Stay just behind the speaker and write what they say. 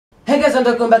Hey guys, and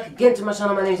welcome back again to my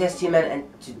channel. My name is StMan, and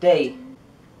today,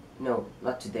 no,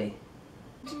 not today.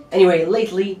 Anyway,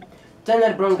 lately,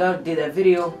 braungardt did a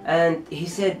video, and he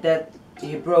said that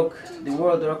he broke the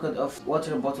world record of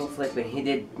water bottle flipping. He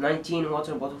did 19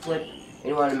 water bottle flip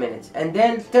in 1 minute. And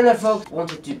then folks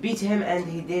wanted to beat him, and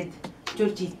he did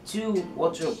 32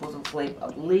 water bottle flip,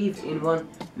 I believe, in 1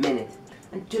 minute.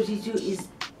 And 32 is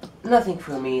nothing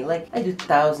for me. Like, I do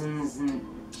thousands and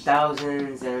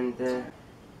thousands and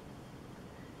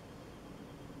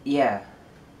yeah,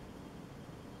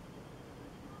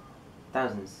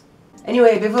 thousands.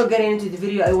 Anyway, before getting into the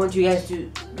video, I want you guys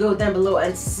to go down below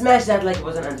and smash that like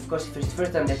button, and of course if it's the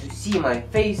first time that you see my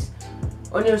face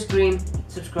on your screen,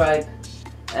 subscribe.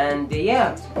 And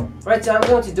yeah, right, so I'm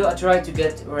going to do a try to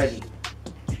get ready.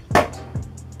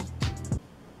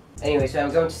 Anyway, so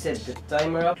I'm going to set the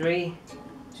timer up. 3,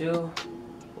 2,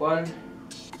 1,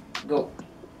 go.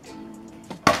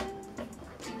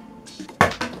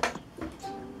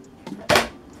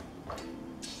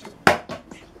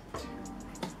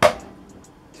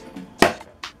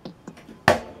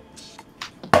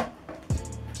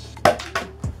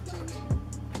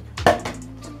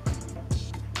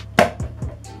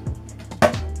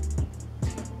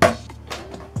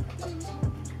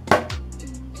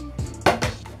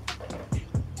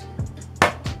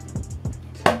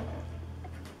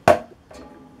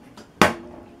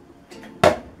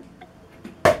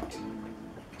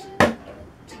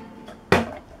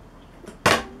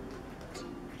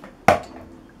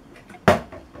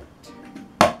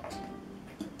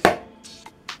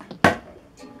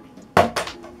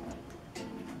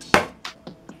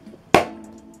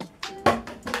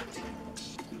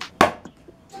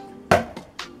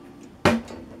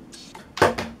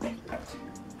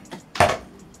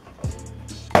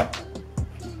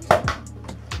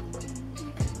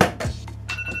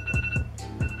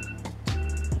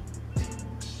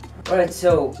 Alright,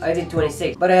 so I did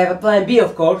 26, but I have a plan B,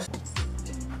 of course.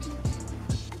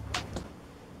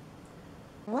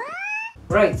 What?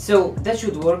 Right, so that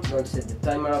should work. I'm going to set the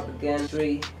timer up again.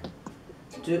 3,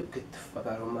 2, get the fuck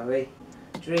out of my way.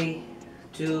 3,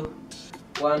 2,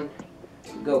 1,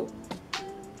 go.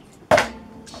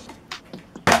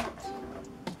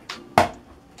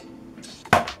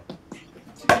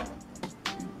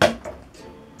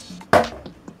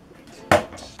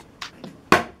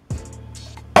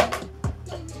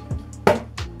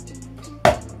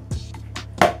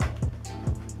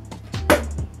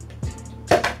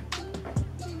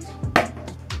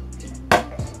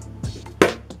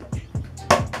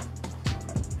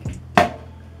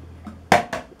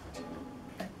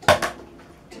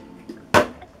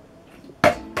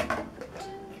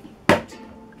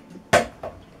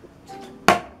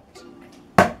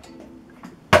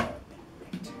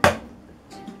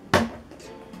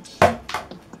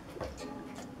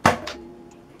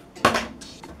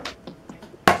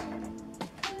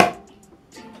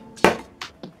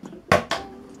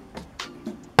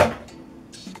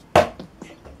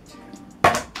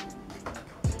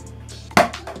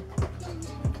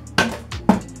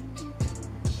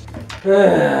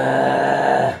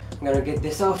 I'm gonna get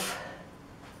this off.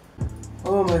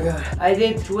 Oh my god. I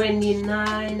did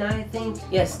 29, I think.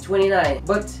 Yes, 29.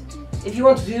 But if you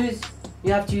want views,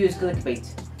 you have to use clickbait.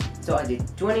 So I did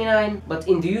 29, but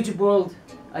in the YouTube world,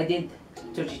 I did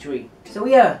 33. So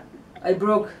yeah, I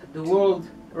broke the world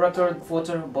record of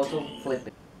water bottle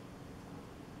flipping.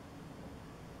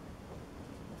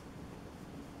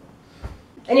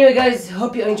 Anyway guys,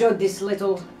 hope you enjoyed this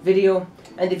little video,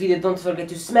 and if you did, don't forget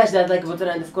to smash that like button,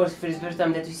 and of course if it's the first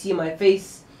time that you see my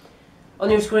face on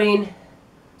your screen,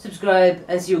 subscribe,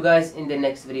 and see you guys in the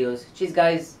next videos. Cheers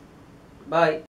guys, bye.